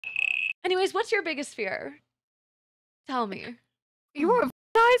Anyways, what's your biggest fear? Tell me. You were in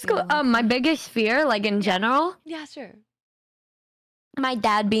high school. My biggest fear, like in general. Yeah, sure. My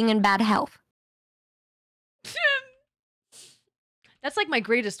dad being in bad health. That's like my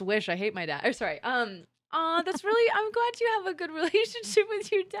greatest wish. I hate my dad. Oh, sorry. That's really. I'm glad you have a good relationship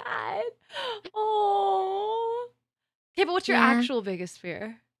with your dad. Oh. Okay, but what's your actual biggest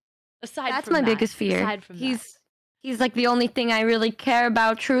fear? Aside That's from my that. biggest fear. Aside from that. He's like the only thing I really care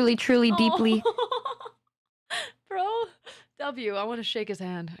about, truly, deeply. Bro, W, I want to shake his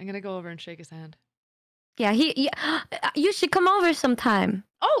hand. I'm gonna go over and shake his hand. Yeah, you should come over sometime.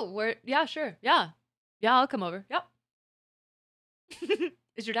 Oh, yeah, sure. Yeah, I'll come over. Yep.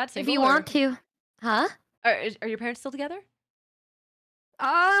 Is your dad single? If you want to. Huh? Are your parents still together?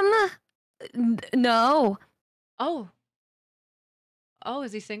 No. Oh,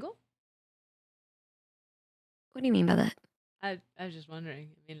 is he single? What do you mean by that? I was just wondering.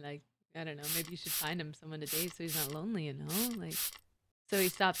 I mean, like, I don't know. Maybe you should find him someone to date so he's not lonely, you know? Like, so he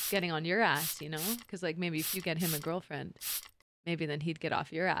stops getting on your ass, you know? Because, like, maybe if you get him a girlfriend, maybe then he'd get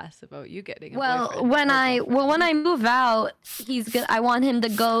off your ass about you getting a boyfriend. When I move out, I want him to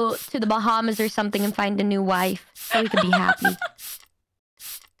go to the Bahamas or something and find a new wife so he can be happy.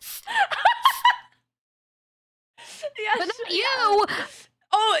 Yeah, but not you.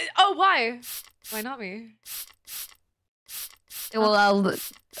 Oh, why? Why not me? Well,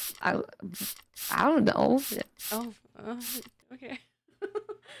 I don't know. Oh, okay.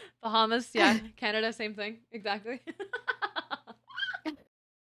 Bahamas, yeah. Canada, same thing. Exactly.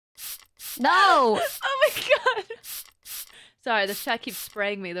 No! Oh my god! Sorry, the chat keeps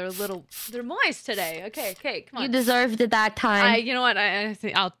spraying me. They're moist today. Okay, come on. You deserved it that time. You know what? I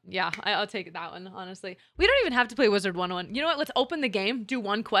think I'll take that one, honestly. We don't even have to play Wizard 101. You know what? Let's open the game, do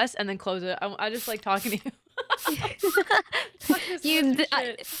one quest, and then close it. I just like talking to you.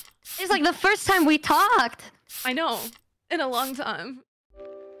 It's like the first time we talked. I know. In a long time.